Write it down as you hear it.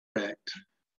Correct.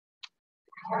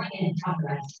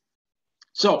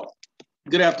 So,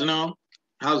 good afternoon.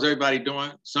 How's everybody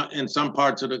doing? In some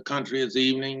parts of the country, it's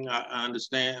evening, I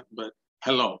understand, but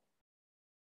hello.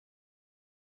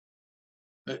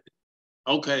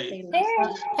 Okay.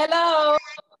 Hello.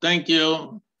 Thank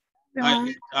you.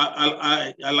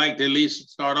 I like to at least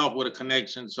start off with a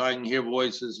connection so I can hear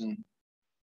voices and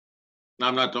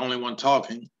I'm not the only one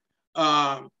talking.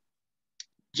 I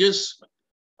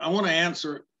want to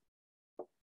answer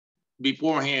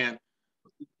beforehand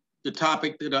the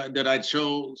topic that I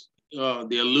chose, the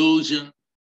illusion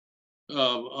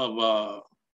of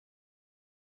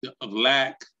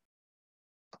lack,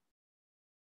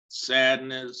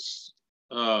 sadness,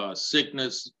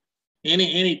 sickness,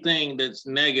 anything that's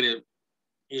negative.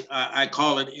 I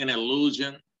call it an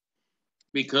illusion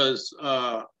because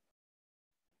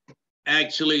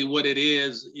actually what it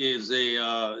is it's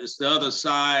the other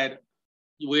side.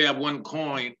 We have one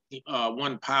coin,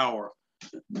 one power.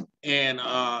 And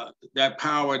that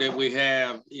power that we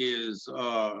have is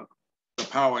the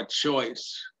power of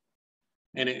choice.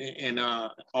 And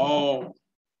all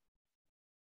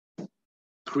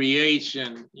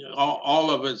creation,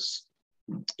 all of us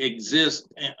exist,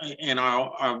 and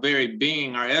our very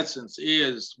being, our essence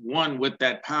is one with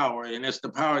that power. And it's the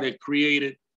power that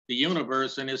created the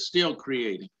universe and is still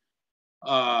creating.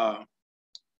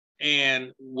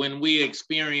 And when we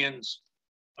experience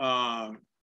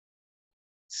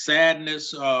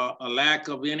sadness, a lack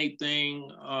of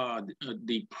anything,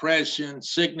 depression,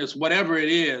 sickness, whatever it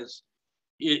is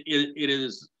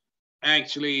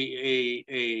actually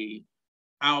a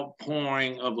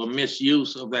outpouring of a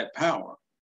misuse of that power.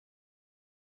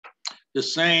 The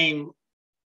same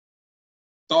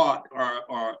thought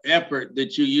or effort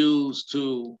that you use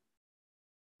to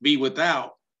be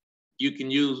without, you can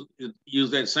use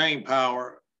that same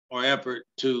power or effort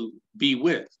to be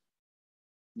with.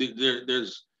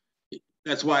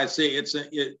 That's why I say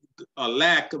a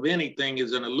lack of anything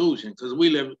is an illusion, because we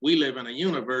live in a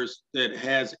universe that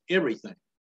has everything.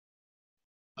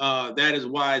 That is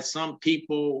why some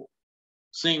people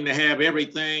seem to have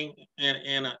everything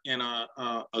in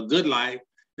a good life,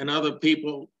 and other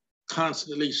people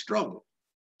constantly struggle.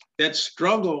 That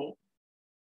struggle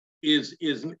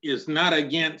is not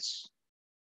against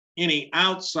any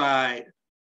outside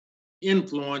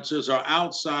influences or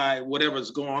outside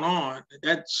whatever's going on.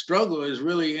 That struggle is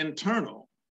really internal,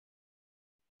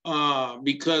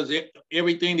 because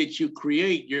everything that you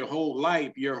create, your whole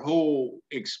life, your whole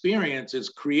experience is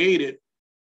created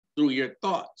through your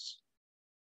thoughts.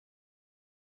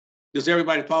 Does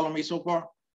everybody follow me so far?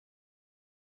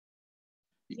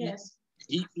 Yes.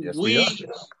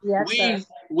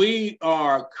 We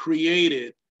are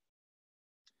created,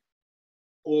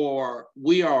 or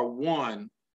we are one.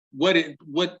 What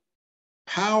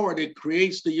power that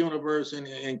creates the universe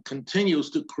and continues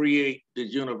to create the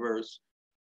universe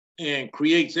and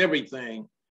creates everything,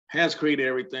 has created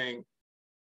everything,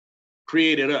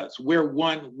 created us. We're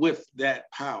one with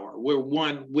that power. We're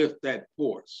one with that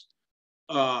force.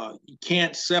 You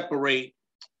can't separate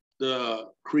the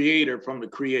creator from the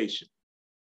creation.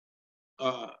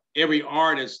 Every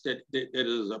artist that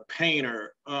is a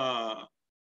painter,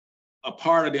 a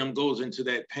part of them goes into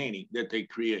that painting that they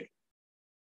create.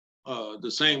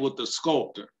 The same with the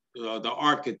sculptor, the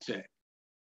architect.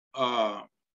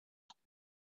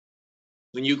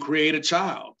 When you create a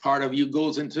child, part of you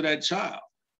goes into that child,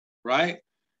 right?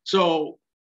 So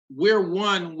we're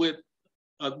one with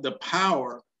the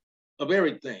power of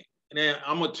everything. And then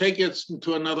I'm gonna take it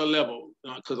to another level,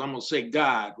 because I'm gonna say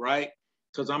God, right?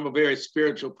 Because I'm a very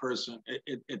spiritual person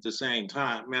at the same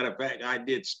time. Matter of fact, I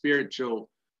did spiritual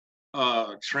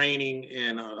training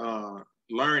and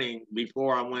learning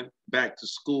before I went back to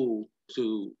school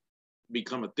to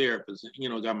become a therapist.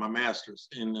 Got my master's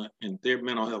in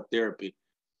mental health therapy.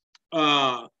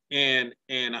 And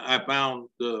I found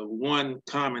the one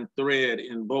common thread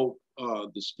in both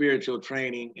the spiritual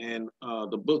training and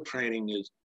the book training is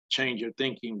change your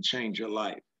thinking, change your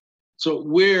life. So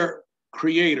we're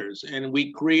creators, and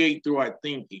we create through our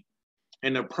thinking.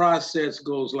 And the process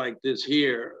goes like this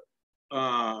here.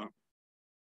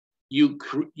 You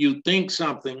think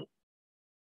something,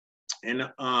 and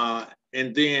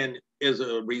then as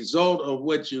a result of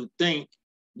what you think,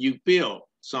 you feel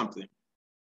something.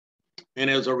 And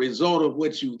as a result of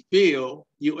what you feel,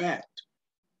 you act.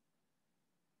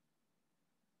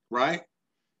 Right?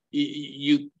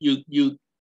 You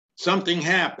something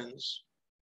happens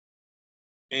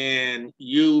and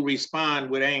you respond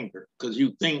with anger because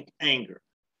you think anger.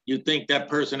 You think that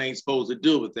person ain't supposed to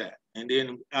do with that. And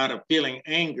then out of feeling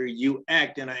anger, you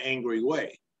act in an angry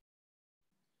way.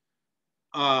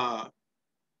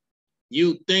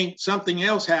 You think something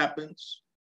else happens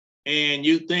and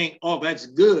you think, oh, that's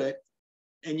good,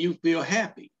 and you feel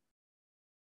happy.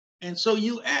 And so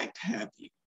you act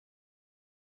happy.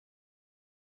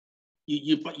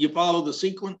 You follow the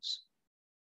sequence?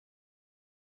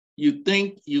 You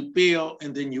think, you feel,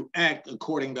 and then you act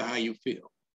according to how you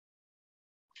feel.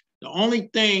 The only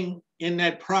thing in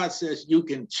that process you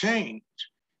can change,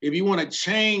 if you want to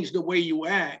change the way you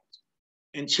act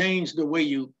and change the way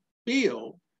you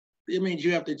feel, it means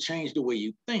you have to change the way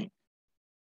you think.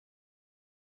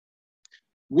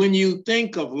 When you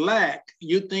think of lack,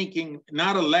 you're thinking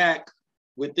not a lack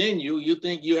within you, you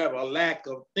think you have a lack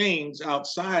of things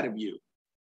outside of you.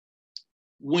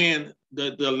 When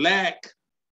the lack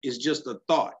is just a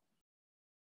thought.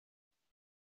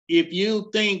 If you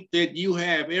think that you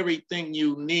have everything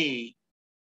you need,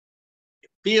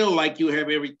 feel like you have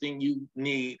everything you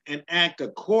need, and act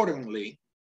accordingly,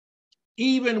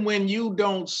 even when you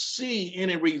don't see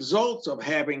any results of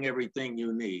having everything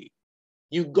you need,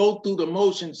 you go through the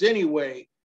motions anyway,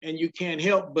 and you can't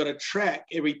help but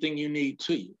attract everything you need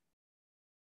to you.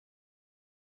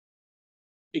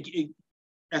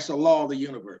 That's a law of the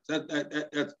universe.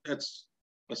 That's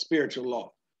a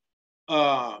spiritual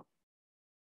law.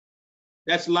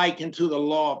 That's likened to the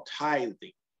law of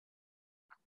tithing.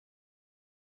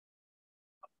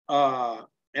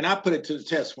 And I put it to the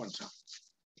test one time.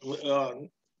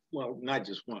 Well, not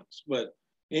just once, but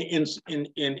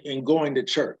in going to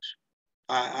church,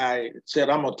 I said,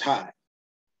 I'm gonna tithe.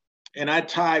 And I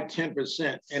tithed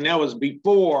 10%, and that was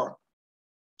before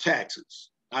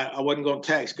taxes. I wasn't gonna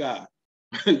tax God.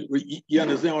 You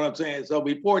understand what I'm saying? So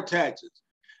before taxes.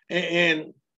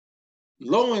 And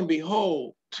lo and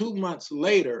behold, 2 months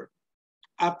later,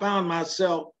 I found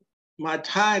myself, my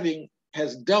tithing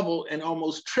has doubled and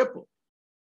almost tripled.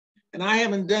 And I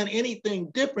haven't done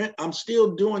anything different. I'm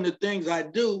still doing the things I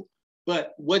do,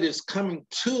 but what is coming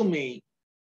to me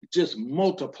just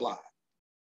multiplied.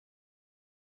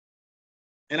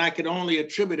 And I could only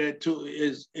attribute it to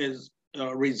is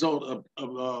a result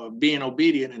of being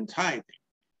obedient and tithing.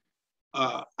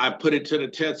 I put it to the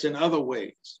test in other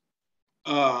ways.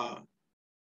 I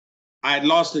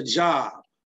lost a job.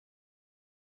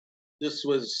 This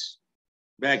was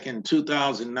back in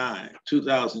 2009,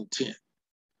 2010.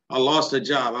 I lost a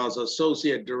job. I was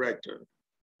associate director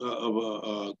of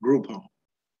a group home.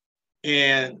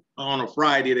 And on a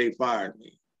Friday, they fired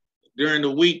me. During the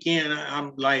weekend,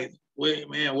 I'm like, wait,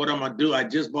 man, what I'm gonna do? I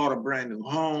just bought a brand new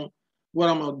home. What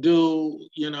I'm gonna do?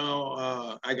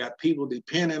 I got people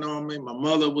depending on me. My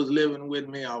mother was living with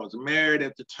me. I was married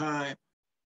at the time.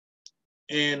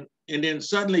 And then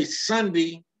suddenly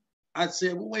Sunday, I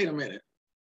said, well, wait a minute.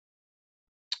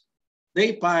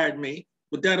 They fired me,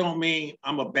 but that don't mean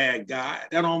I'm a bad guy.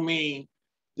 That don't mean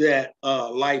that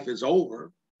life is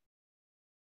over.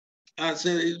 I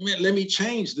said, let me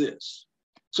change this.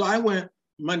 So I went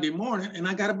Monday morning and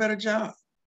I got a better job.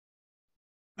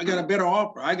 I got a better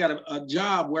offer. I got a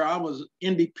job where I was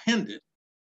independent,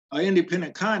 an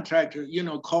independent contractor,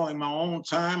 calling my own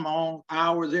time, my own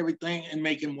hours, everything, and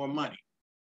making more money.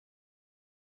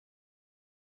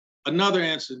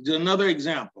 Another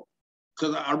example,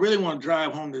 because I really want to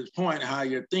drive home this point, how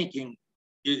your thinking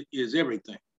is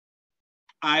everything.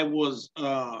 I was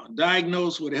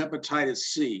diagnosed with hepatitis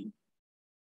C.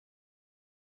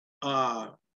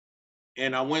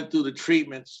 And I went through the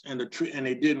treatments and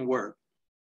they didn't work.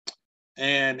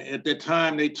 And at the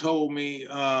time they told me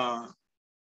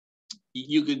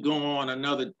you could go on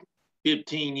another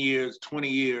 15 years, 20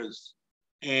 years,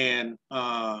 and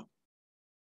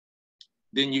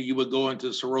then you would go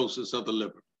into cirrhosis of the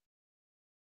liver.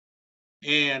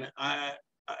 And I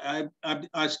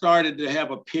started to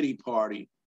have a pity party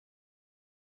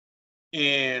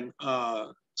and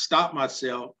stop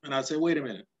myself. And I said, wait a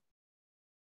minute.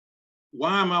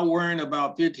 Why am I worrying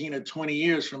about 15 or 20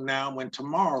 years from now when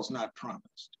tomorrow's not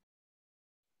promised?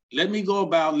 Let me go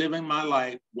about living my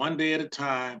life one day at a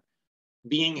time,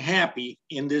 being happy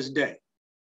in this day.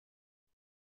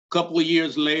 A couple of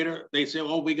years later, they said,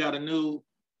 oh, we got a new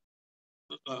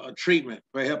treatment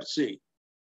for Hep C.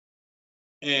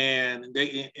 And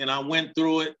I went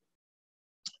through it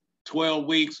 12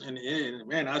 weeks and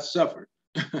man, I suffered.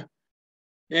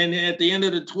 And at the end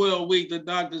of the 12 weeks, the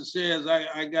doctor says,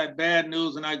 I got bad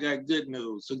news and I got good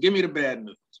news. So give me the bad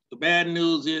news. The bad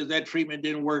news is that treatment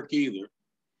didn't work either.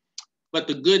 But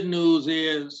the good news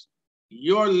is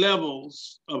your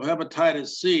levels of hepatitis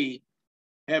C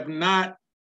have not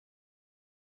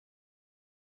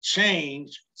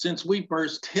changed since we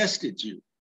first tested you.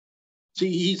 See,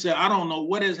 he said, I don't know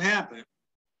what has happened,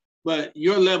 but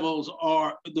your levels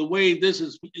are the way this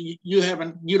is, you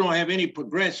don't have any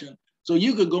progression. So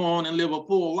you could go on and live a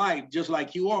full life just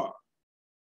like you are,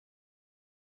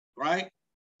 right?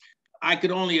 I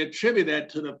could only attribute that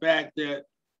to the fact that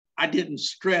I didn't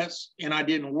stress and I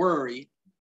didn't worry,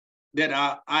 that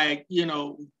I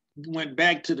went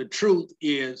back to the truth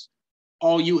is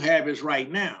all you have is right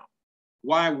now.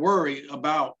 Why worry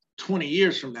about 20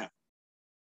 years from now?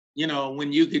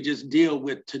 When you could just deal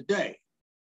with today.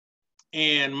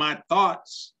 And my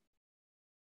thoughts,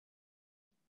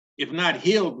 if not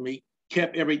healed me,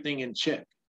 kept everything in check.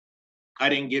 I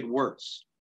didn't get worse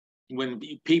when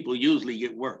people usually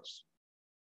get worse.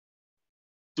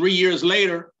 3 years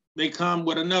later, they come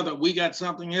with another, we got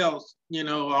something else,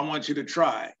 I want you to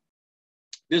try.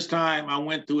 This time I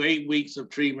went through 8 weeks of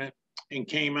treatment and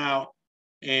came out,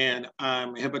 and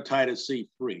I'm hepatitis C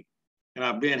free. And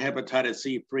I've been hepatitis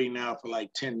C free now for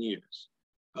like 10 years.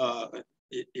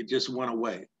 It just went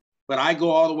away. But I go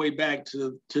all the way back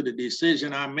to the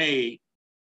decision I made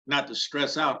not to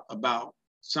stress out about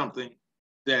something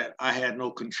that I had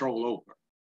no control over.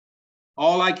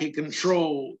 All I can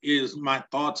control is my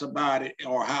thoughts about it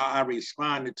or how I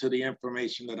responded to the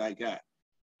information that I got.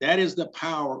 That is the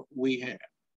power we have.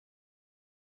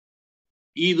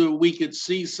 Either we could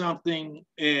see something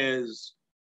as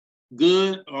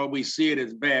good or we see it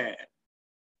as bad,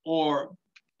 or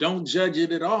don't judge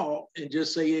it at all and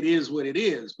just say it is what it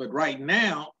is. But right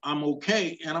now, I'm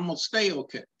okay and I'm gonna stay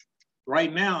okay.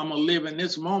 Right now, I'm gonna live in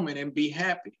this moment and be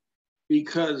happy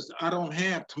because I don't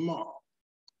have tomorrow.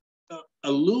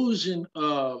 Illusion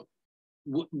of,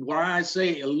 why I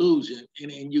say illusion,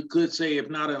 and you could say if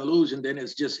not an illusion, then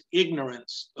it's just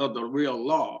ignorance of the real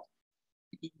law.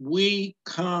 We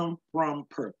come from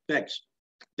perfection.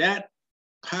 That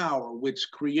power which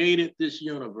created this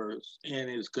universe and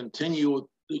is continually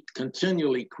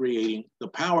creating, the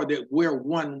power that we're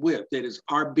one with, that is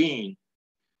our being,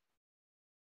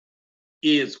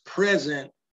 is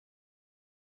present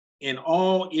in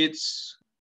all its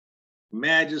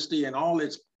majesty and all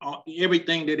its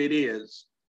everything that it is,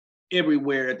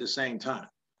 everywhere at the same time.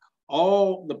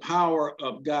 All the power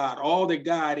of God, all that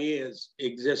God is,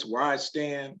 exists where I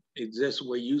stand, exists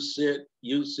where you sit,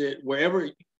 wherever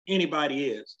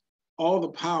anybody is. All the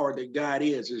power that God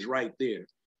is right there.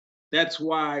 That's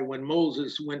why when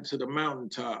Moses went to the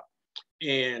mountaintop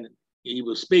and he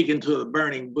was speaking to the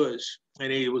burning bush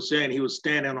and he was saying he was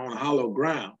standing on hollow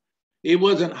ground, it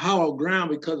wasn't hollow ground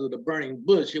because of the burning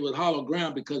bush. It was hollow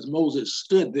ground because Moses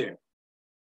stood there.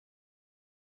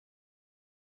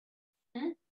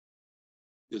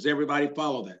 Does everybody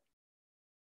follow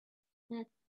that?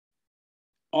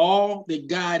 All that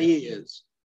God is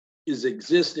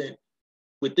existent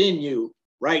within you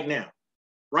right now.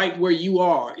 Right where you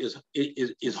are is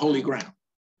holy ground.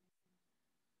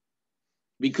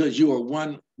 Because you are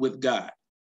one with God.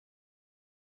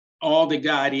 All that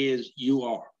God is, you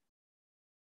are.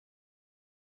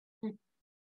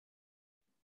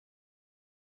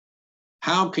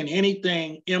 How can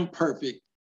anything imperfect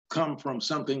come from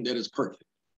something that is perfect?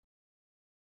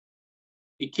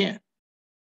 It can't.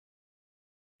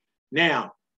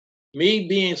 Now,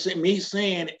 me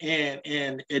saying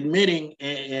and admitting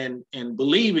and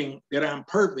believing that I'm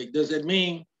perfect, does it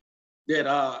mean that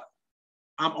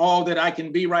I'm all that I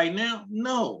can be right now?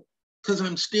 No, because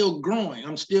I'm still growing.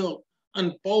 I'm still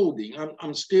unfolding.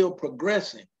 I'm still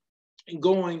progressing and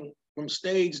going from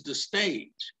stage to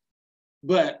stage.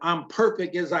 But I'm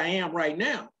perfect as I am right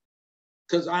now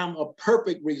because I'm a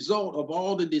perfect result of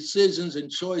all the decisions and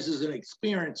choices and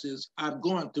experiences I've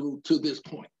gone through to this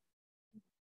point.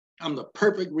 I'm the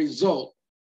perfect result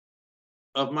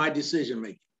of my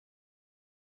decision-making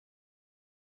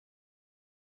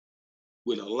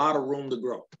with a lot of room to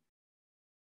grow.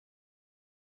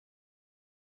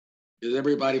 Does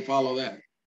everybody follow that?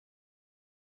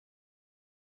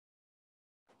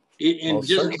 In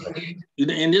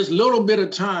this little bit of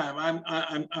time,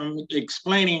 I'm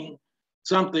explaining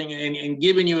something and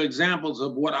giving you examples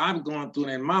of what I've gone through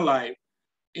in my life.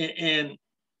 And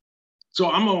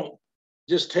so I'm gonna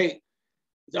just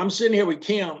I'm sitting here with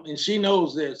Kim and she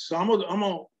knows this. So I'm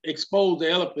gonna expose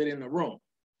the elephant in the room.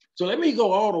 So let me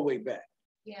go all the way back.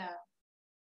 Yeah.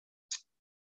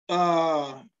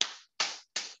 I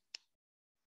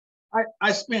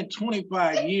spent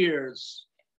 25 years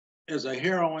as a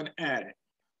heroin addict.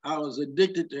 I was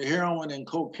addicted to heroin and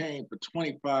cocaine for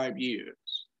 25 years.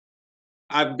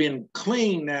 I've been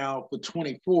clean now for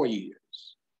 24 years.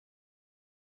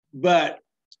 But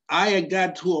I had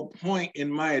got to a point in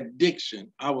my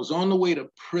addiction. I was on the way to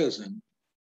prison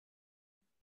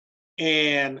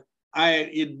and I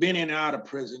had been in and out of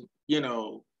prison,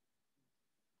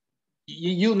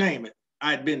 you name it,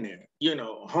 I'd been there. You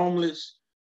know, homeless,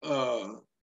 uh,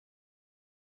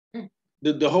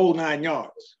 the whole 9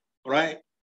 yards, right?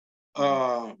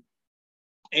 Uh,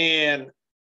 and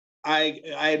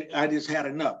I just had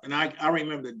enough. And I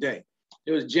remember the day.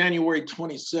 It was January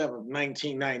 27th,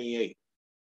 1998.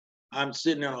 I'm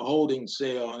sitting in a holding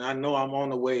cell, and I know I'm on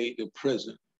the way to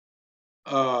prison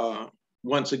uh,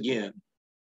 once again.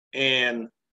 And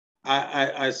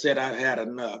I said I had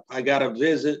enough. I got a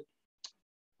visit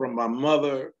from my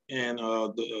mother and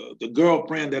the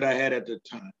girlfriend that I had at the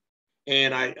time.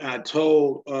 And I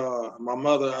told my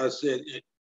mother, I said,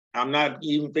 I'm not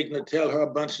even thinking to tell her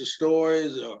a bunch of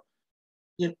stories or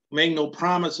make no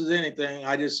promises, anything.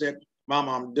 I just said,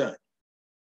 Mama, I'm done.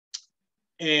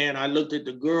 And I looked at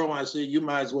the girl and I said, you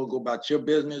might as well go about your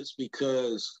business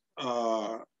because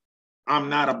I'm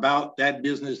not about that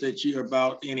business that you're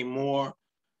about anymore.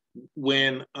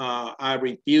 When I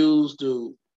refuse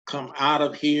to come out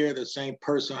of here the same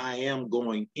person I am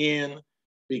going in,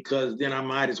 because then I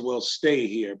might as well stay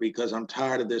here because I'm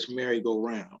tired of this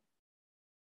merry-go-round.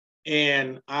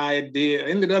 And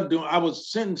ended up doing, I was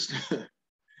sentenced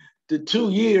to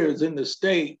 2 years in the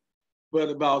state, but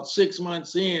about 6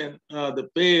 months in, the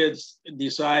feds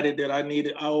decided that I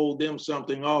owed them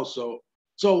something also.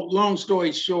 So long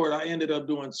story short, I ended up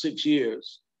doing 6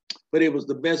 years, but it was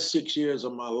the best 6 years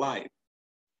of my life.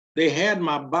 They had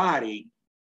my body,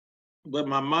 but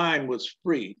my mind was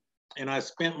free. And I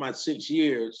spent my 6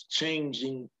 years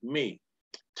changing me,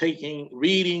 taking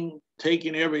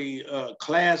every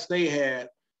class they had,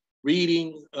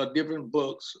 reading different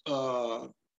books.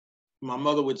 My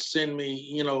mother would send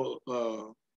me,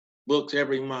 books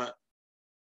every month,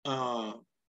 uh,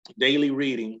 daily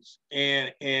readings,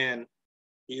 and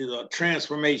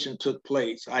transformation took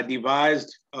place. I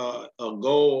devised a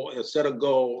set of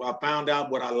goal. I found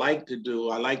out what I like to do.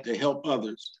 I like to help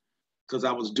others because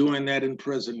I was doing that in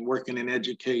prison, working in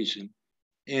education.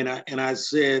 And I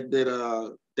said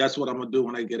that that's what I'm gonna do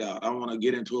when I get out. I want to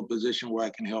get into a position where I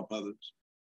can help others,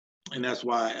 and that's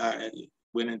why I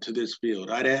went into this field.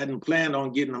 I hadn't planned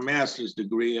on getting a master's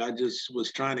degree. I just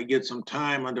was trying to get some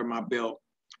time under my belt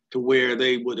to where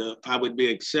I would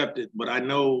be accepted. But I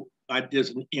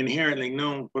just inherently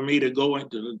known for me to go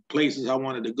into the places I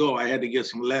wanted to go, I had to get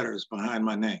some letters behind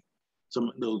my name, some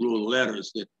of those little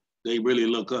letters that they really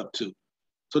look up to.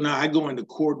 So now I go into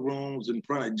courtrooms in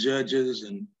front of judges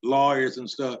and lawyers and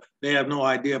stuff. They have no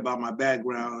idea about my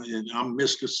background, and I'm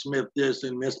Mr. Smith this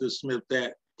and Mr. Smith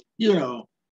that, you know.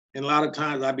 And a lot of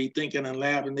times I be thinking and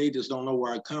laughing, they just don't know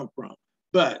where I come from.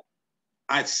 But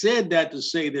I said that to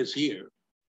say this here.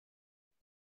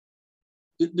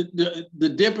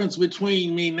 The difference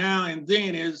between me now and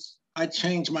then is I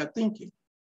changed my thinking.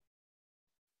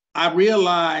 I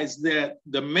realized that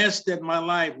the mess that my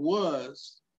life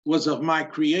was of my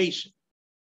creation,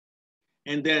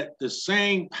 and that the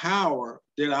same power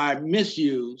that I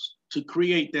misused to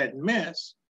create that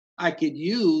mess, I could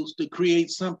use to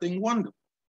create something wonderful.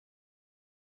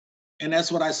 And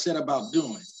that's what I set about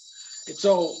doing. And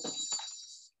so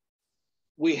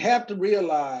we have to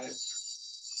realize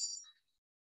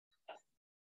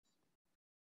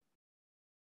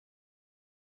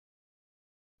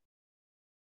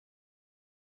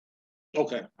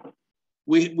okay,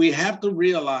 we have to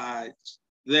realize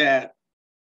that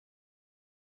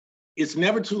it's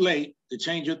never too late to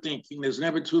change your thinking. It's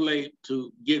never too late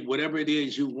to get whatever it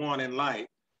is you want in life.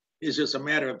 It's just a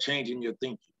matter of changing your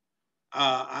thinking.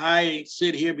 I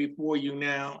sit here before you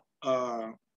now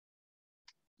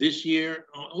this year,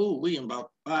 we in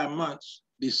about 5 months,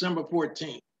 December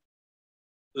 14th.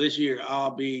 This year,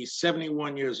 I'll be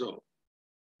 71 years old.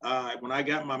 When I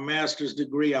got my master's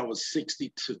degree, I was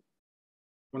 62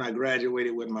 when I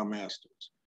graduated with my master's.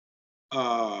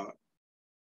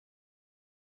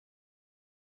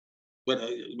 But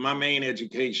my main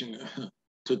education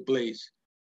took place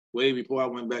way before I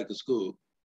went back to school.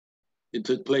 It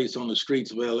took place on the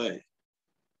streets of LA.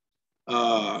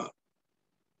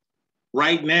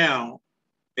 Right now,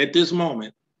 at this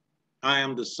moment, I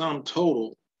am the sum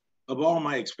total of all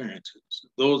my experiences.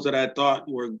 Those that I thought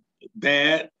were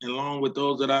bad, along with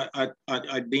those that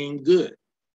I deemed good.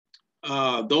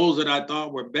 Those that I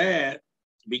thought were bad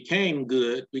became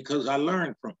good because I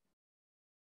learned from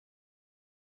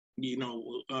them.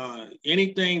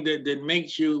 Anything that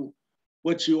makes you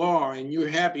what you are and you're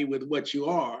happy with what you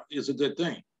are is a good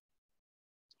thing.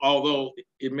 Although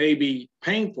it may be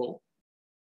painful,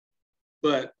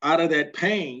 but out of that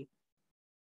pain,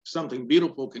 something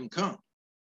beautiful can come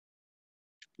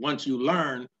once you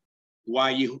learn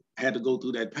why you had to go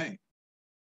through that pain.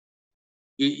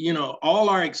 All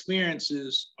our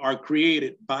experiences are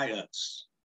created by us.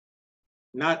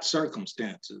 not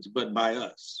circumstances, but by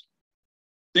us.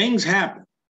 Things happen.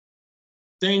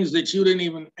 Things that you didn't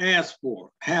even ask for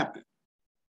happen.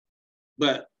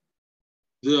 But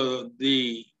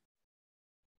the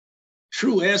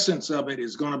true essence of it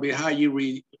is going to be how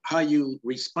you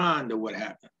respond to what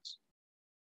happens.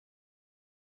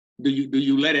 Do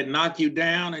you let it knock you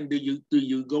down, and do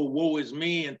you go woe is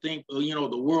me and think, oh, you know,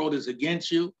 the world is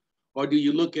against you, or do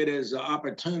you look at it as an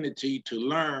opportunity to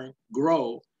learn,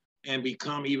 grow, and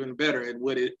become even better at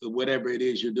whatever it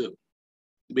is you do,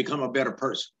 become a better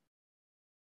person?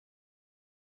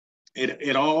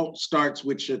 It all starts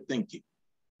with your thinking.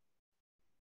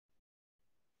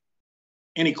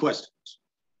 Any questions?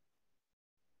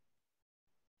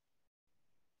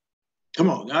 Come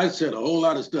on, I said a whole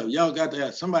lot of stuff. Y'all got to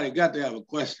have, somebody got to have a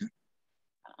question.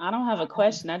 I don't have a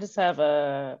question. I just have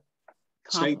a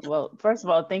well, first of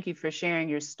all, thank you for sharing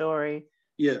your story.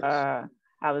 Yes.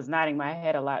 I was nodding my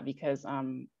head a lot because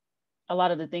a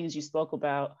lot of the things you spoke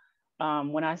about,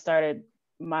 when I started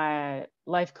my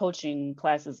life coaching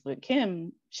classes with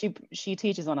Kim, she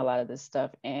teaches on a lot of this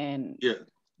stuff. And yeah,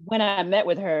 when I met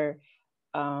with her,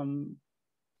 I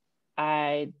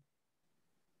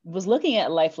was looking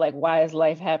at life like, why is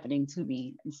life happening to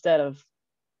me? Instead of,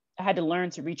 I had to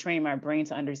learn to retrain my brain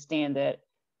to understand that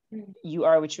you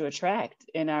are what you attract.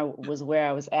 And I was where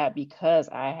I was at because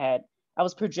I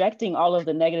was projecting all of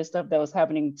the negative stuff that was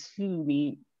happening to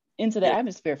me into the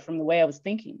atmosphere from the way I was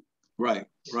thinking. Right.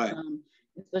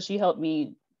 So she helped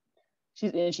me,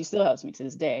 she still helps me to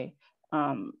this day,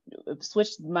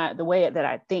 switch the way that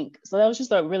I think. So that was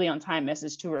just a really on-time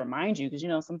message to remind you, because, you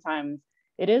know, sometimes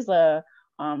it is well,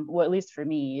 at least for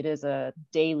me, it is a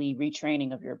daily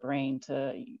retraining of your brain.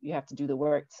 You have to do the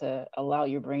work to allow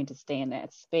your brain to stay in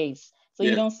that space so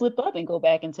you don't slip up and go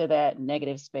back into that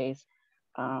negative space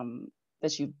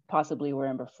that you possibly were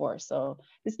in before. So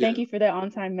just thank you for that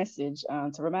on-time message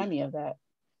to remind me of that.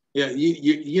 Yeah,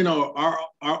 you know,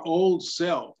 our old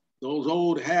self, those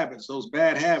old habits, those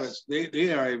bad habits,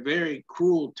 they are a very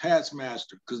cruel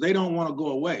taskmaster because they don't want to go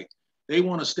away. They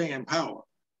want to stay in power.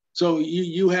 So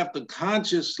you have to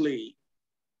consciously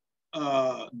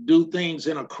do things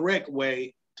in a correct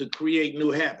way to create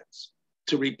new habits,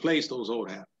 to replace those old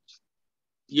habits.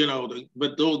 You know,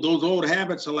 but those old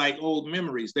habits are like old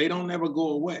memories. They don't ever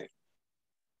go away.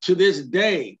 To this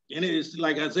day, and it is,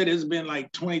 like I said, it's been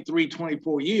like 23,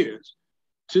 24 years.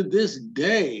 To this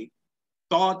day,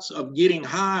 thoughts of getting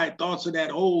high, thoughts of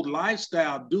that old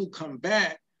lifestyle do come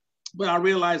back, but I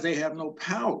realize they have no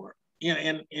power.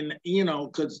 And you know,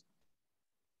 because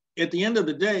at the end of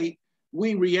the day,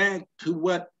 we react to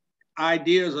what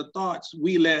ideas or thoughts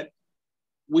we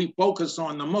focus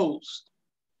on the most,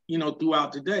 you know,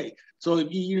 throughout the day. So if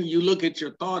you look at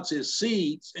your thoughts as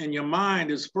seeds and your mind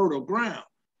is fertile ground,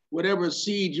 whatever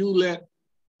seed you let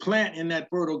plant in that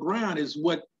fertile ground is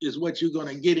what you're going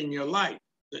to get in your life.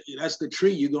 That's the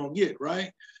tree you're going to get,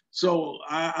 right? So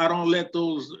I don't let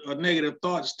those negative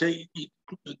thoughts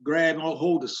grab and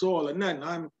hold the soil or nothing.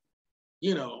 I'm,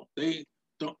 you know, they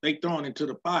thrown into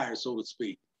the fire, so to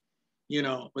speak, you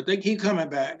know, but they keep coming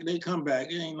back. They come back.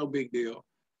 It ain't no big deal.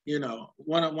 You know,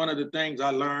 one of the things I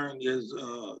learned is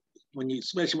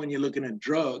especially when you're looking at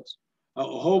drugs, a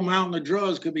whole mountain of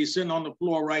drugs could be sitting on the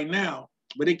floor right now,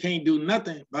 but it can't do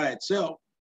nothing by itself.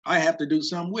 I have to do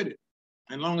something with it.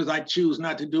 As long as I choose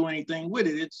not to do anything with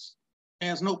it, it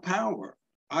has no power.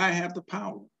 I have the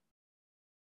power.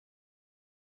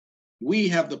 We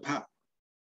have the power.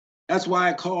 That's why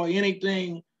I call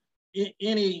anything,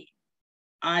 any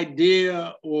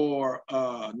idea or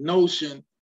notion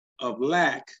of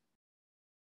lack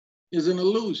is an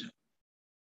illusion.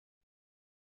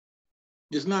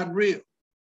 It's not real.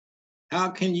 How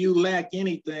can you lack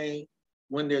anything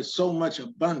when there's so much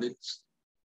abundance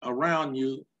around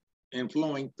you and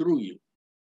flowing through you?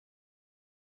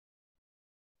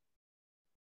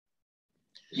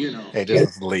 You know. Hey,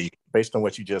 this is Lee. Based on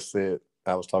what you just said,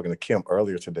 I was talking to Kim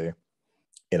earlier today,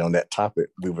 and on that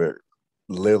topic, we were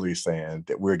literally saying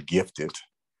that we're gifted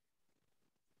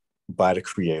by the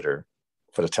Creator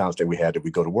for the talents that we had that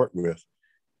we go to work with,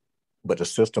 but the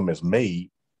system is made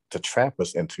to trap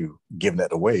us into giving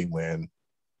that away when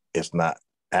it's not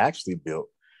actually built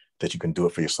that you can do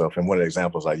it for yourself. And one of the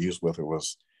examples I used with her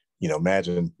was, you know,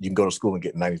 imagine you can go to school and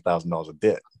get $90,000 of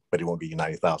debt, but it won't give you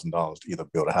 $90,000 to either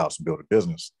build a house or build a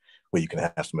business where you can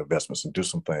have some investments and do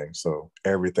some things. So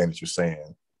everything that you're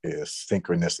saying is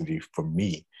synchronicity for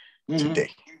me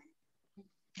today.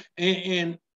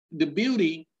 And the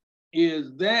beauty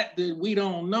is that we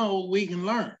don't know, we can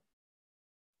learn.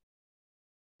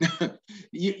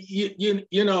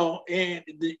 you know, and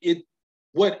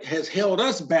what has held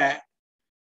us back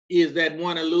is that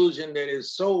one illusion that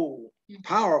is so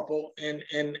powerful, and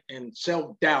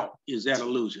self-doubt is that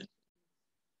illusion.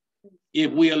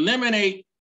 If we eliminate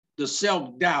the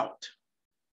self-doubt,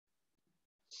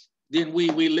 then we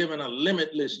live in a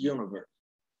limitless universe.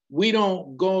 We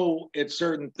don't go at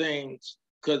certain things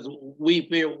because we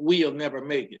feel we'll never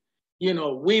make it. You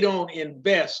know, we don't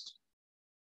invest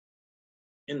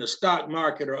in the stock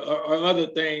market or other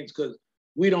things because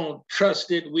we don't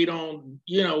trust it. We don't,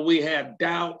 you know, we have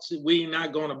doubts. We're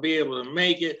not going to be able to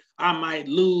make it. I might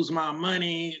lose my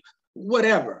money,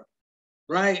 whatever,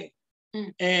 right?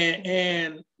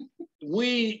 And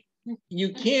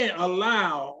you can't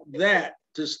allow that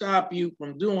to stop you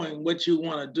from doing what you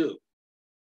want to do.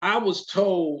 I was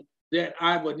told that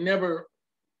I would never,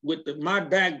 with my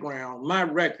background, my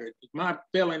record, my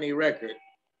felony record,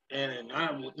 and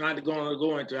I'm not going to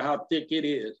go into how thick it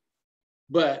is,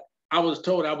 but I was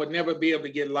told I would never be able to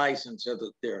get licensed as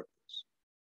a therapist.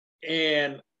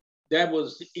 And that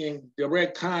was in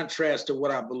direct contrast to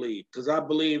what I believe, because I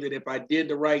believe that if I did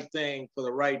the right thing for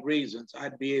the right reasons,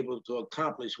 I'd be able to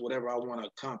accomplish whatever I want to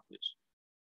accomplish.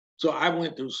 So I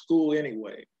went through school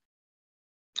anyway.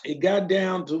 It got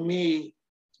down to me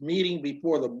meeting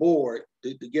before the board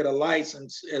to get a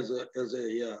license as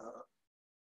a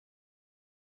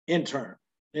intern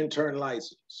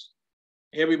license.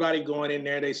 Everybody going in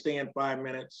there, they stay in 5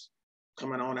 minutes,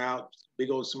 coming on out,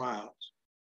 big old smiles.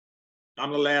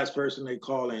 I'm the last person they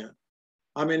call in.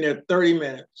 I'm in there 30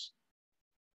 minutes.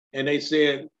 And they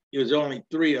said, it was only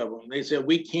 3 of them. They said,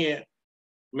 we can't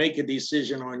make a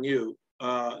decision on you.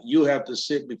 You have to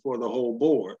sit before the whole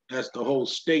board. That's the whole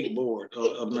state board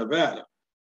of Nevada.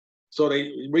 So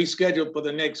they rescheduled for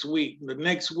the next week. The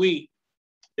next week,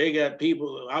 they got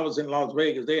people, I was in Las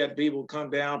Vegas, they had people come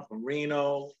down from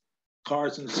Reno,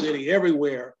 Carson City,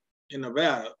 everywhere in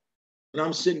Nevada. And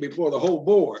I'm sitting before the whole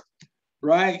board,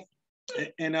 right?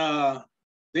 And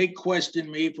they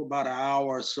questioned me for about an hour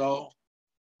or so.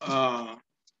 And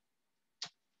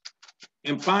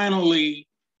finally,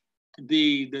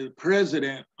 the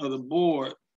president of the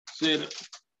board said,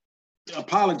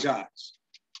 apologize.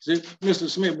 Said, Mr.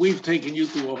 Smith, we've taken you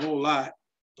through a whole lot,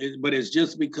 but it's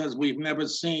just because we've never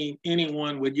seen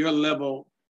anyone with your level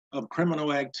of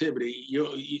criminal activity,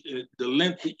 the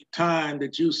length of time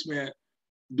that you spent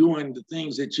doing the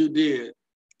things that you did,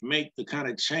 make the kind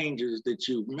of changes that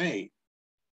you've made.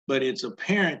 But it's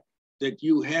apparent that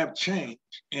you have changed,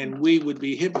 and we would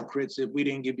be hypocrites if we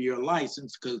didn't give you a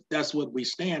license, because that's what we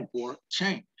stand for,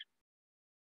 change.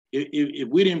 If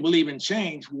we didn't believe in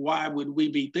change, why would we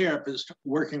be therapists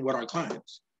working with our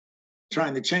clients,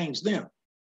 trying to change them?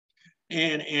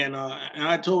 And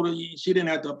I told her she didn't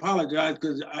have to apologize,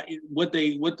 because what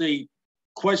they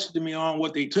questioned me on,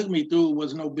 what they took me through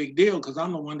was no big deal, because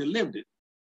I'm the one that lived it.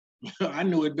 I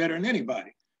knew it better than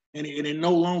anybody. And it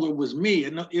no longer was me.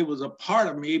 It was a part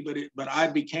of me, but I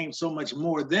became so much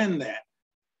more than that.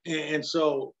 And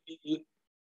so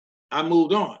I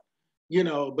moved on, you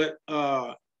know, but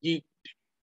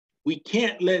we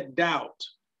can't let doubt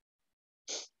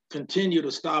continue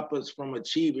to stop us from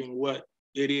achieving what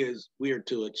it is we're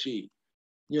to achieve.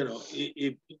 You know,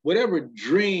 if whatever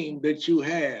dream that you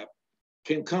have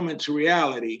can come into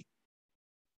reality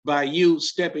by you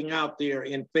stepping out there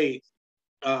in faith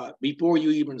before you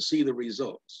even see the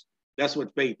results. That's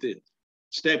what faith is,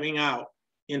 stepping out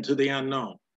into the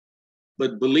unknown,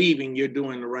 but believing you're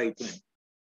doing the right thing.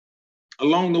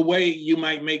 Along the way, you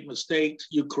might make mistakes,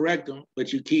 you correct them,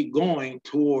 but you keep going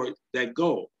toward that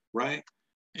goal, right?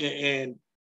 And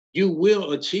you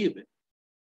will achieve it.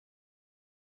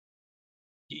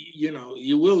 You know,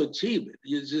 you will achieve it.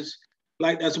 You just,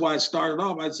 like, that's why I started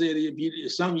off. I said,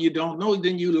 if something you don't know,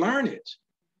 then you learn it.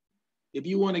 If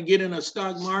you want to get in a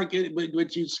stock market,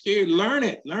 but you're scared, learn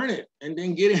it, and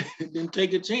then get it, then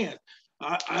take a chance.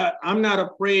 I'm not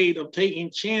afraid of taking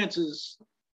chances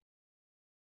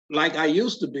like I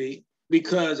used to be,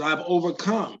 because I've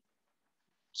overcome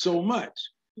so much.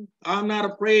 I'm not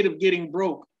afraid of getting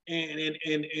broke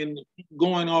and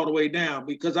going all the way down,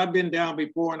 because I've been down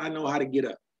before and I know how to get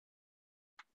up.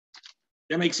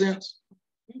 That makes sense?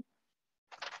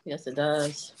 Yes, it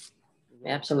does.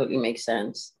 Absolutely makes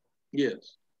sense.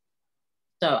 Yes.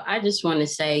 So I just want to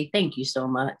say thank you so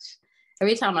much.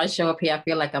 Every time I show up here, I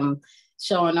feel like I'm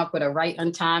showing up with a right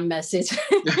on time message.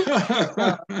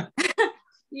 So,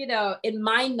 you know, in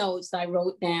my notes, I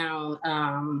wrote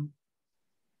down,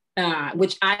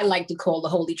 which I like to call the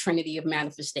Holy Trinity of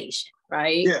manifestation,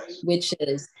 right? Yes. Which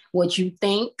is what you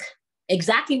think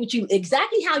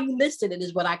exactly how you listed it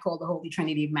is what I call the Holy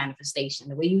Trinity of manifestation.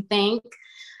 The way you think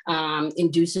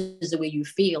induces the way you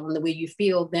feel, and the way you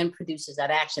feel then produces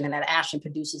that action, and that action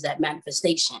produces that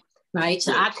manifestation. Right.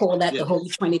 So I call that the Holy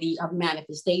Trinity of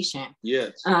manifestation.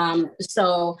 Yes.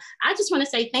 So I just want to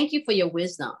say thank you for your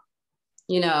wisdom.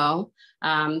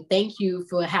 Thank you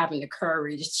for having the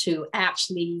courage to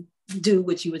actually do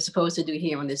what you were supposed to do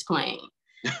here on this plane.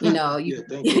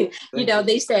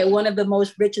 They say one of the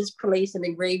most richest place in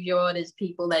the graveyard is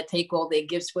people that take all their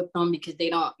gifts with them because they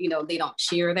don't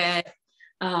share that.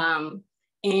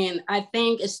 And I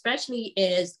think especially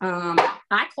as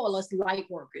I call us light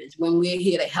workers when we're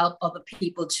here to help other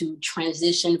people to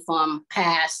transition from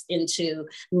past into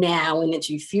now and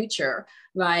into future,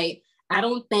 right? I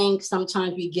don't think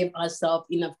sometimes we give ourselves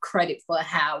enough credit for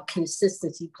how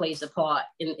consistency plays a part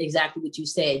in exactly what you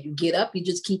said. You get up, you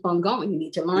just keep on going. You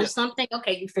need to learn something.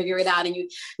 Okay, you figure it out and you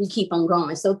keep on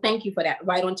going. So thank you for that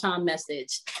right on time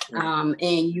message.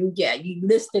 And you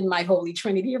listed my Holy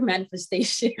Trinity of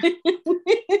manifestation.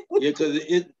 Because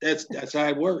that's how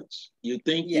it works. You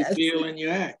think, you feel, and you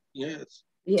act. Yes.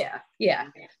 Yeah.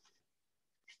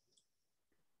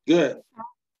 Good.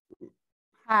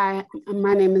 Hi,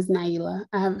 my name is Naila.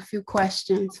 I have a few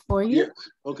questions for you. Yes.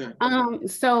 Okay.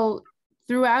 So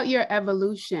throughout your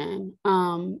evolution,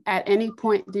 at any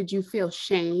point did you feel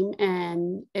shame?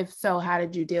 And if so, how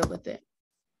did you deal with it?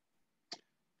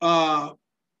 I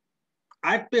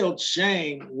felt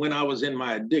shame when I was in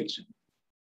my addiction.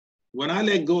 When I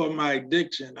let go of my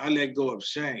addiction, I let go of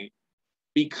shame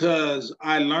because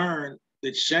I learned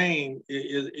that shame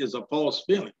is a false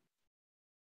feeling.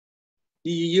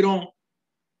 You don't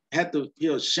have to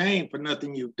feel shame for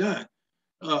nothing you've done.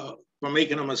 For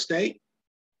making a mistake,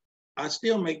 I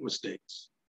still make mistakes.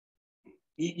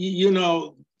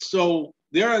 So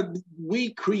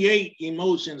we create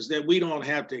emotions that we don't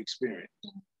have to experience,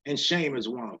 and shame is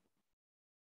one of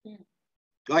them.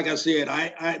 Like I said,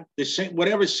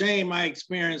 whatever shame I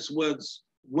experienced was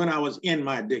when I was in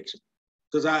my addiction,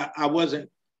 because I wasn't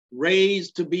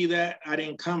raised to be that. I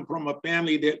didn't come from a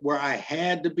family where I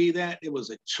had to be that. It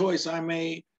was a choice I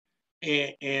made.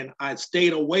 And I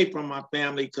stayed away from my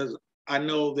family because I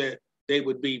know that they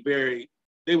were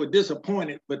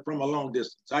disappointed, but from a long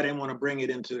distance. I didn't want to bring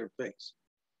it into their face,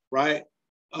 right?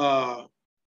 Now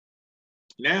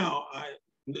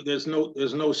there's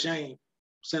no shame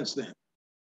since then,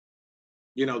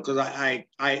 because I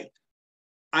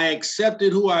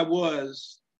accepted who I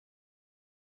was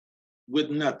with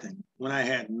nothing, when I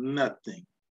had nothing,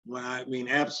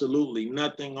 absolutely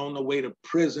nothing, on the way to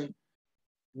prison,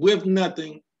 with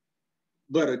nothing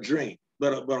but a dream,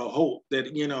 but a hope that,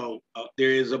 there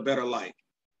is a better life.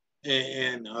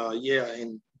 And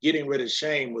getting rid of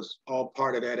shame was all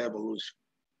part of that evolution.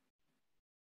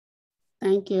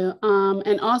 Thank you.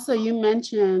 And also you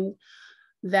mentioned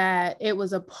that it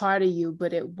was a part of you,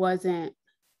 but it wasn't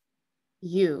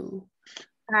you.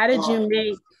 How did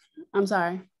you I'm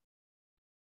sorry.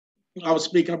 I was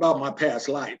speaking about my past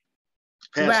life,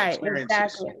 past experiences.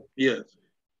 Exactly. Yes.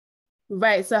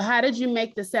 Right. So how did you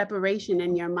make the separation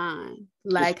in your mind?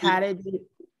 Like, how did you?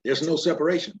 There's no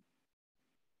separation.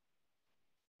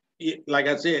 Like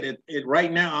I said,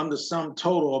 right now, I'm the sum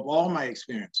total of all my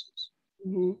experiences.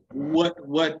 Mm-hmm.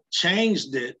 What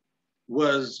changed it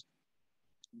was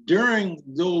during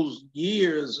those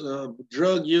years of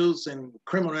drug use and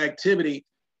criminal activity,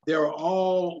 there were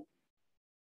all,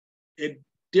 at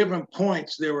different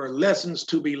points, there were lessons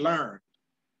to be learned,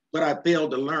 but I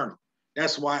failed to learn them.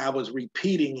 That's why I was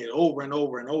repeating it over and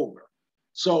over and over.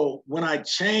 So when I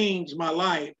changed my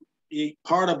life,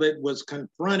 part of it was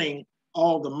confronting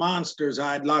all the monsters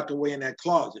I had locked away in that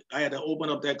closet. I had to open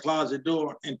up that closet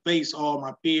door and face all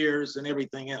my fears and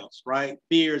everything else, right?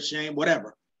 Fear, shame,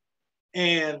 whatever.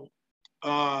 And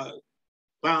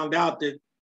found out that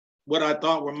what I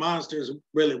thought were monsters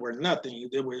really were nothing.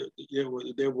 There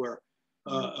were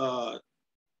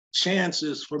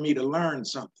chances for me to learn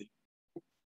something.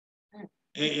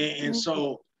 And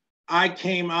so I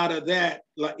came out of that,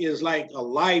 it's like a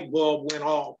light bulb went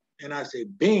off and I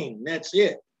said, bing, that's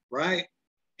it, right?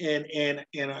 And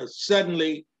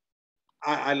suddenly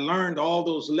I learned all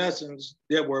those lessons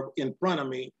that were in front of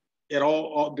me during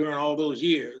all those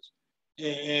years.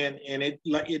 And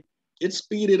it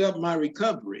speeded up my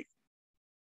recovery.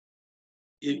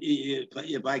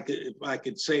 If I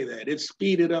could say that, it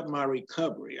speeded up my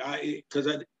recovery.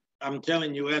 I'm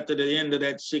telling you, after the end of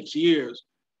that 6 years,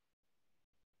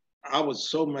 I was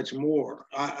so much more.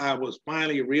 I was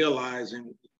finally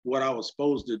realizing what I was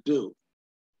supposed to do.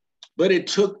 But it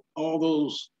took all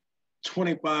those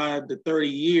 25 to 30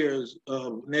 years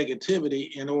of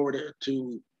negativity in order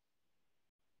to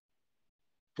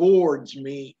forged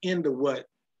me into what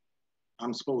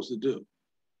I'm supposed to do.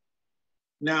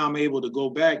 Now I'm able to go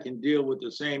back and deal with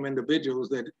the same individuals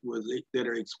that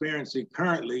are experiencing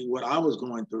currently what I was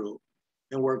going through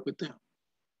and work with them.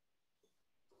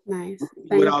 Nice.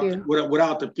 Thank you.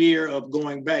 Without the fear of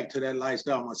going back to that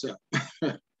lifestyle myself.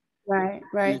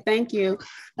 Right. Thank you.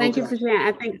 Thank you for sharing.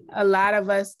 I think a lot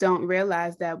of us don't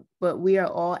realize that, but we are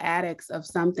all addicts of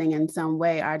something in some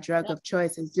way. Our drug of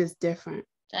choice is just different.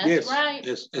 That's right.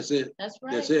 That's it. That's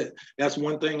right. That's it. That's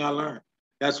one thing I learned.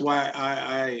 That's why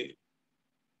I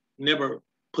never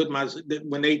put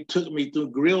when they took me through,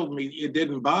 grilled me, it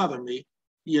didn't bother me,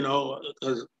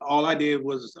 because all I did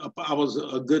was, I was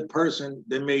a good person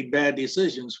that made bad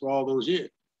decisions for all those years.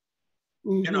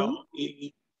 Mm-hmm.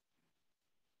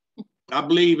 I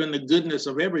believe in the goodness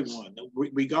of everyone,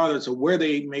 regardless of where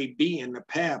they may be in the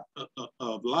path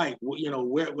of life,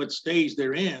 what stage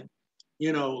they're in,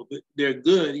 they're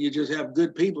good. You just have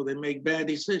good people that make bad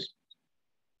decisions.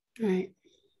 Right.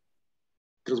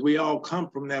 Because we all come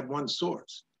from that one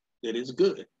source that is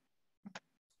good.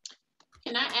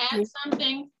 Can I add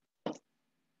something?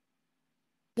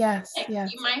 Yes.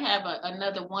 You might have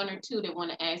another one or two that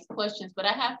want to ask questions, but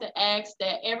I have to ask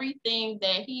that everything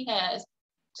that he has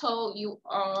told you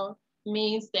all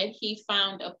means that he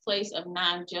found a place of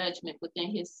non-judgment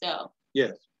within himself.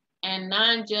 Yes. And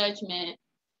non-judgment,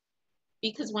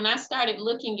 because when I started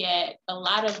looking at a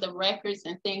lot of the records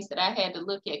and things that I had to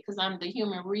look at, because I'm the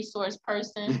human resource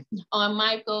person on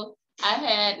Michael, I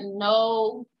had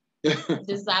no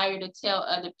desire to tell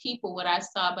other people what I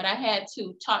saw, but I had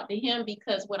to talk to him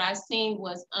because what I seen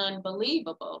was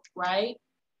unbelievable, right?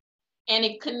 And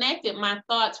it connected my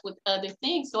thoughts with other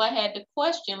things. So I had to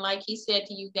question, like he said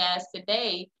to you guys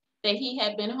today, that he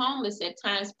had been homeless at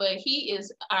times, but he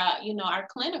is, our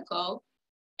clinical,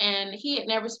 and he had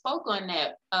never spoke on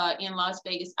that in Las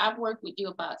Vegas. I've worked with you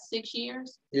about 6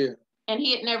 years. Yeah. And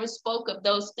he had never spoke of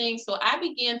those things. So I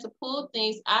began to pull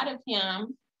things out of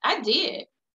him. I did,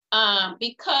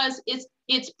 because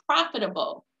it's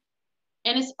profitable.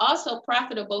 And it's also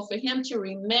profitable for him to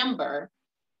remember,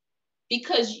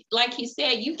 because like he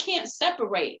said, you can't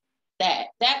separate that.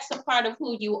 That's a part of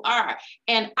who you are.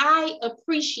 And I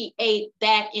appreciate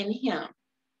that in him.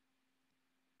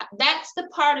 That's the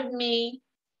part of me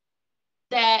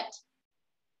that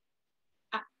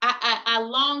I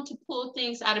long to pull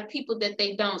things out of people that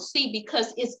they don't see,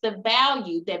 because it's the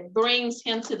value that brings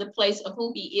him to the place of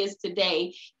who he is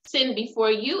today, sitting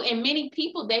before you and many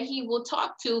people that he will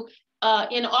talk to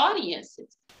in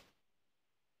audiences.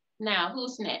 Now,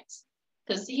 who's next?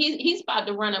 Because he's about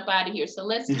to run up out of here. So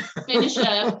let's finish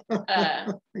up.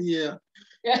 Yeah.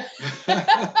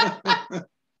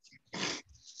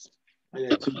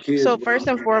 So first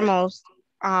and foremost,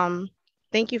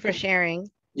 thank you for sharing.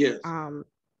 Yes.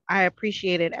 I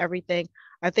appreciated everything.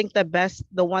 I think the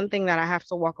one thing that I have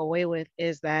to walk away with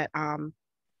is that I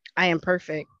am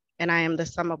perfect and I am the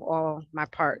sum of all my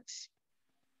parts.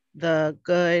 The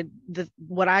good,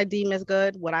 what I deem as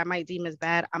good, what I might deem as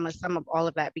bad, I'm a sum of all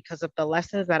of that because of the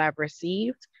lessons that I've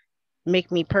received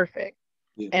make me perfect.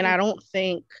 Yeah. And I don't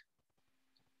think,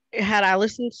 had I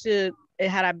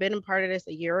been a part of this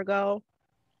a year ago,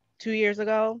 2 years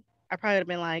ago, I probably would have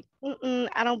been like,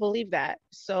 I don't believe that.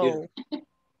 So yeah.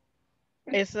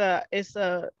 It's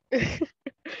a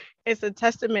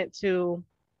testament to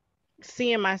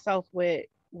seeing myself with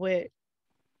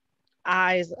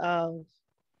eyes of,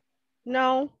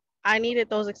 no, I needed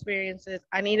those experiences.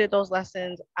 I needed those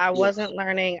lessons. I wasn't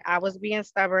learning. I was being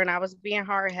stubborn. I was being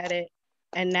hard-headed.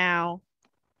 And now,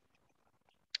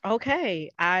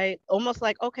 okay, I almost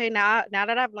like, okay, now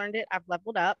that I've learned it, I've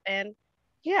leveled up. And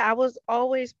yeah, I was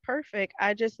always perfect.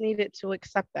 I just needed to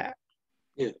accept that.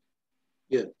 Yeah.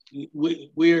 Yeah.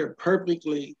 We're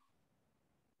perfectly,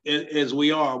 as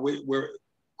we are, we're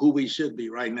who we should be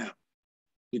right now.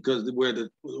 Because we're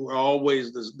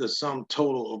always the sum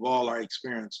total of all our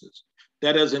experiences.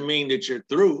 That doesn't mean that you're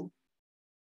through.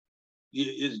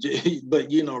 But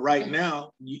right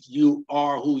now you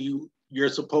are who you're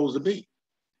supposed to be.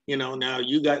 Now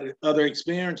you got other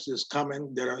experiences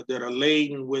coming that are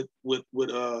laden with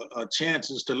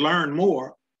chances to learn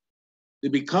more, to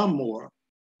become more,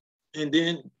 and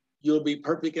then you'll be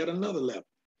perfect at another level.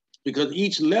 Because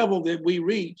each level that we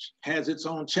reach has its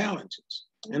own challenges.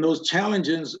 And those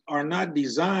challenges are not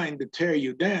designed to tear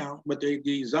you down, but they're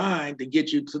designed to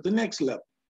get you to the next level.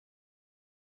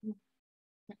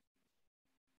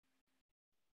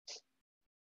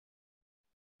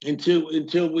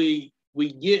 Until we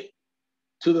get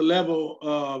to the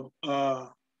level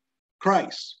of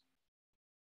Christ,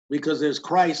 because there's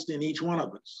Christ in each one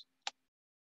of us.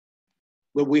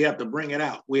 but we have to bring it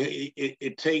out.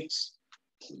 It takes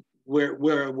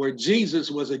where Jesus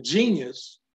was a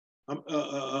genius,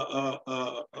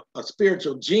 a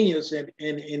spiritual genius, and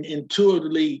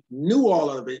intuitively knew all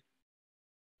of it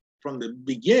from the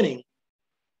beginning.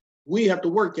 We have to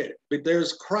work at it, but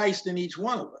there's Christ in each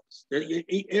one of us.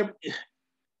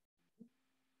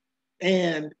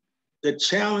 And the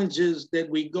challenges that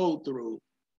we go through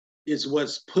is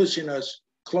what's pushing us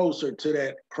closer to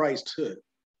that Christhood,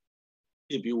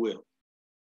 if you will.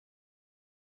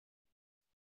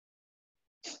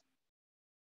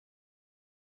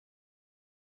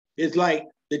 It's like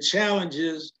the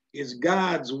challenges is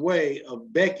God's way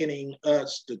of beckoning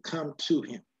us to come to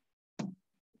him.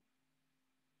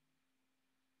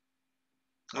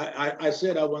 I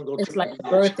said I wasn't going to. It's like a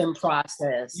birthing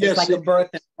process. Yes, it's like a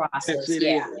birthing process. Yes, it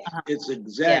yeah. is. It's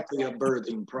exactly a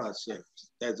birthing process.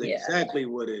 That's exactly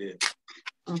what it is.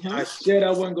 Mm-hmm. I said I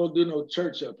wasn't going to do no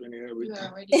church up in here every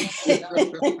time. He's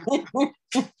going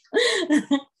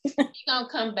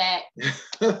to come back.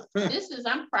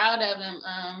 I'm proud of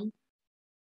him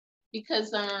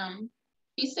because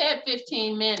he said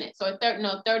 15 minutes or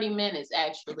 30 minutes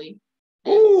actually.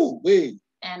 Ooh, wait.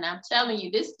 And I'm telling you,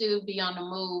 this dude be on the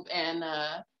move, and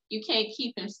you can't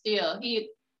keep him still. He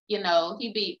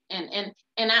be and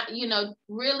I,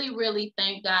 really, really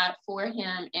thank God for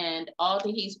him and all that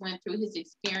he's went through, his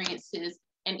experiences,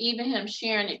 and even him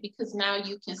sharing it, because now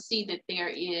you can see that there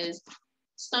is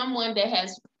someone that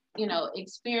has,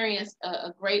 experienced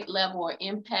a great level or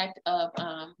impact of,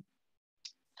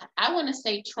 I want to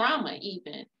say trauma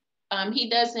even.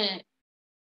 He doesn't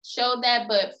show that,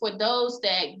 but for those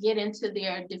that get into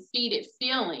their defeated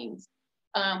feelings,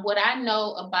 what I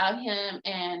know about him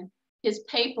and his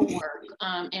paperwork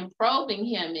and probing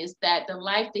him is that the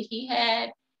life that he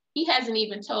hasn't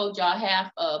even told y'all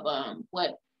half of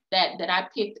what that I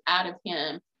picked out of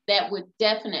him that would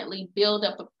definitely build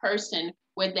up a person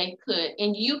where they could,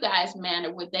 in you guys'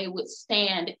 manner, where they would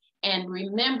stand and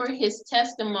remember his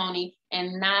testimony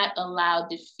and not allow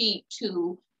defeat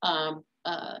to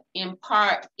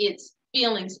impart its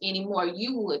feelings anymore.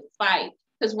 You would fight,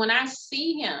 because when I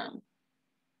see him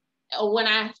or when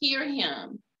I hear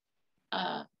him,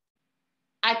 I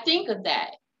think of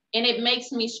that and it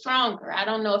makes me stronger. I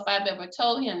don't know if I've ever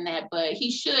told him that, but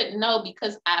he should know,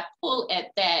 because I pull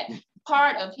at that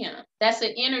part of him. That's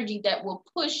an energy that will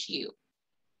push you,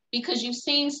 because you've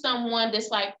seen someone that's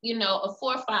like, a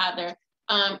forefather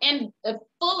and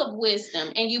full of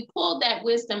wisdom, and you pull that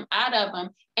wisdom out of them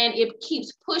and it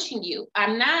keeps pushing you.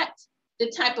 I'm not the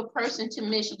type of person to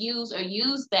misuse or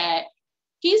use that.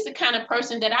 He's the kind of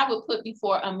person that I would put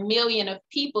before a million of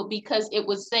people, because it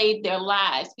would save their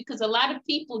lives. Because a lot of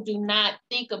people do not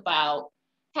think about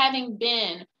having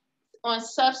been on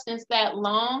substance that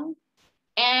long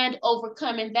and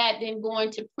overcoming that, then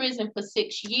going to prison for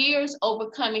 6 years,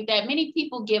 overcoming that. Many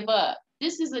people give up.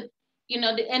 This is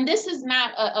and this is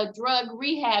not a drug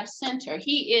rehab center.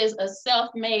 He is a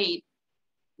self-made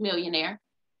millionaire.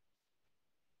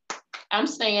 I'm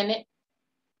saying it.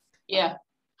 Yeah.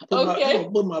 Okay.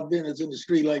 Put my business in the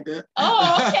street like that.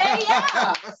 Oh, okay,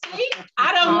 yeah. See,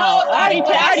 I don't know. I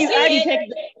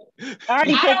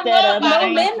already picked that up. No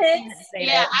limits.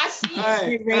 Yeah, I see.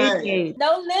 Hey.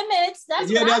 No limits.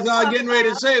 That's what I was getting ready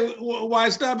to say. Why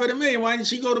stop at $1 million? Why didn't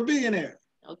she go to billionaire?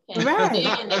 Okay, right.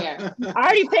 Billionaire. I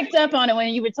already picked up on it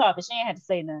when you were talking. She ain't had to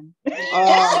say nothing.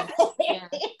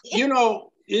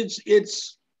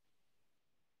 It's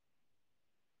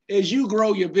as you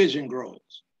grow, your vision grows.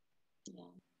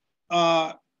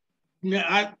 I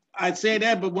say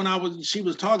that, but when she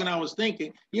was talking, I was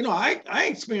thinking, I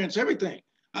experienced everything.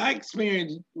 I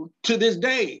experienced to this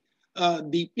day,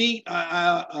 defeat,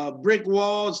 brick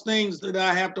walls, things that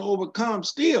I have to overcome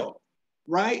still,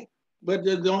 right? But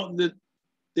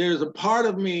there's a part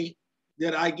of me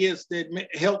that I guess that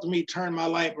helped me turn my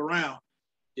life around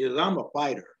is I'm a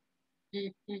fighter.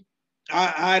 Mm-hmm.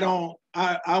 I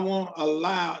won't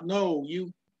allow,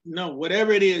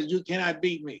 whatever it is, you cannot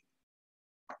beat me.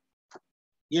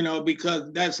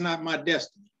 Because that's not my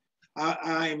destiny.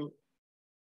 I'm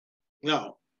an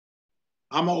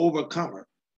overcomer.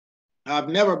 I've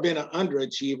never been an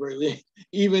underachiever.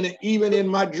 Even in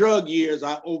my drug years,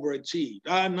 I overachieved.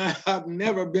 I've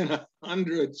never been an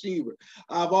underachiever.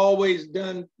 I've always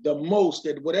done the most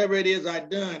at whatever it is I've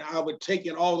done. I would take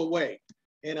it all the way.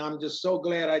 And I'm just so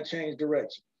glad I changed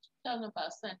direction. Tell them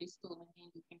about Sunday school and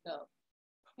then you can go.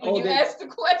 When you asked the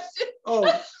question.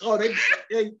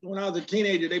 They when I was a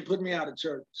teenager, they put me out of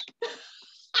church.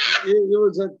 It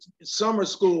was a summer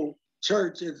school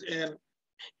church, and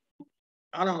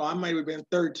I don't know, I might have been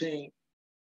 13,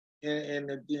 and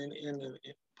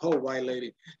poor white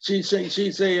lady. She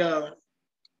say,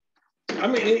 I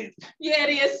mean, yeah, it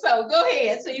is. So go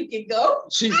ahead, so you can go.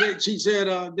 She said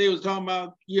they was talking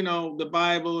about, you know, the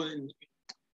Bible and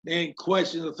they ain't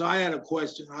questions. So I had a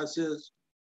question. I says,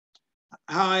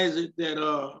 how is it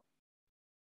that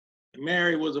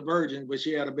Mary was a virgin, but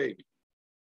she had a baby?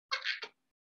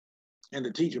 And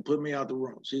the teacher put me out the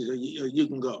room. She said, you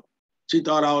can go. She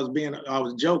thought I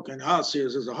was joking. I was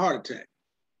serious. It's a heart attack.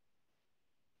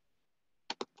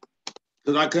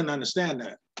 Because I couldn't understand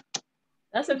that.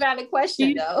 That's a valid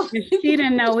question, though. She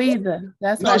didn't know either.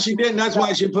 No, she didn't. That's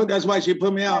why she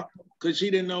put me out, because she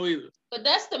didn't know either. But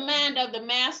that's the mind of the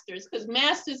masters, because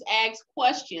masters ask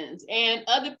questions and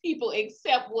other people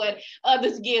accept what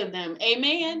others give them.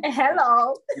 Amen.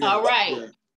 Hello. Yeah, all right. Yeah.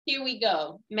 Here we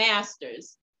go.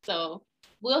 Masters. So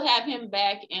we'll have him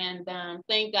back, and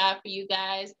thank God for you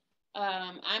guys.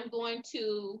 I'm going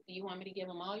to, do you want me to give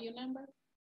them all your number?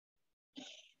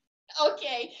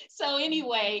 Okay, so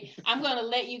anyway, I'm gonna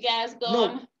let you guys go.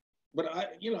 No, but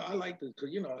I like this,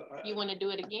 because you want to do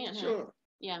it again, huh? Sure.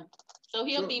 Yeah. So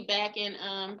he'll be back,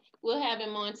 and we'll have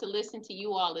him on to listen to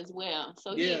you all as well.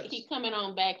 So yes. he coming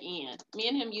on back in. Me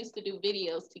and him used to do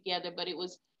videos together, but it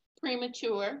was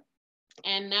premature,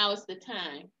 and now it's the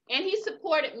time. And he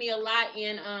supported me a lot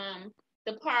in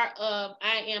the part of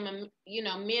I am a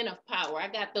men of power. I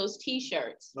got those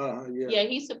T-shirts. Yeah. Yeah,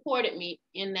 he supported me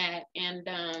in that, and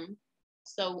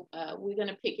so we're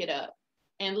gonna pick it up.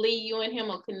 And Lee, you and him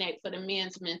will connect for the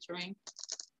men's mentoring.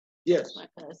 Yes. My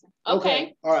cousin.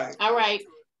 Okay. All right. All right.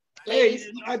 Hey,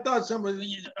 I thought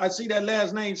I see that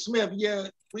last name Smith. Yeah,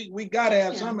 we gotta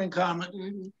have something in common.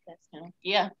 Mm-hmm. That's him.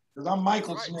 Yeah. Because I'm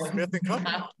Michael Smith. Smith and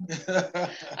Company.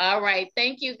 All right.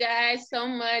 Thank you guys so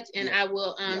much. And I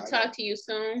will talk to you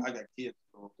soon. I got kids.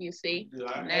 You see?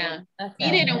 Yeah, now,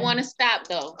 he didn't want to stop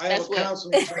though. That's what.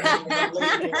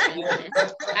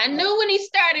 I knew when he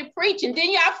started preaching.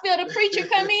 Didn't y'all feel the preacher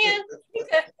come in?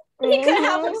 He couldn't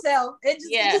help himself. It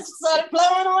just started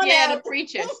flowing on out. The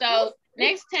preacher. So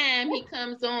next time he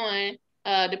comes on,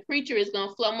 the preacher is going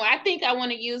to flow more. I think I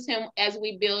want to use him as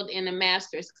we build in the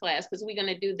master's class, because we're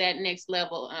going to do that next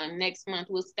level. Next month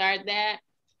we'll start that.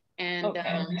 And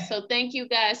so thank you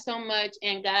guys so much,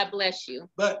 and God bless you.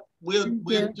 But we'll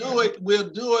do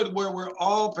it where we're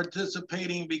all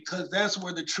participating, because that's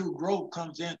where the true growth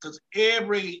comes in, because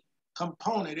every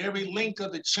component, every link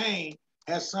of the chain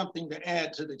has something to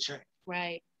add to the chain.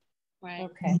 Right.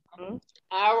 Okay.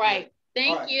 All right.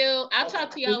 Thank you. I'll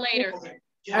talk to y'all later.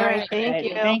 All right.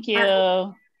 Thank you.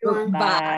 Bye.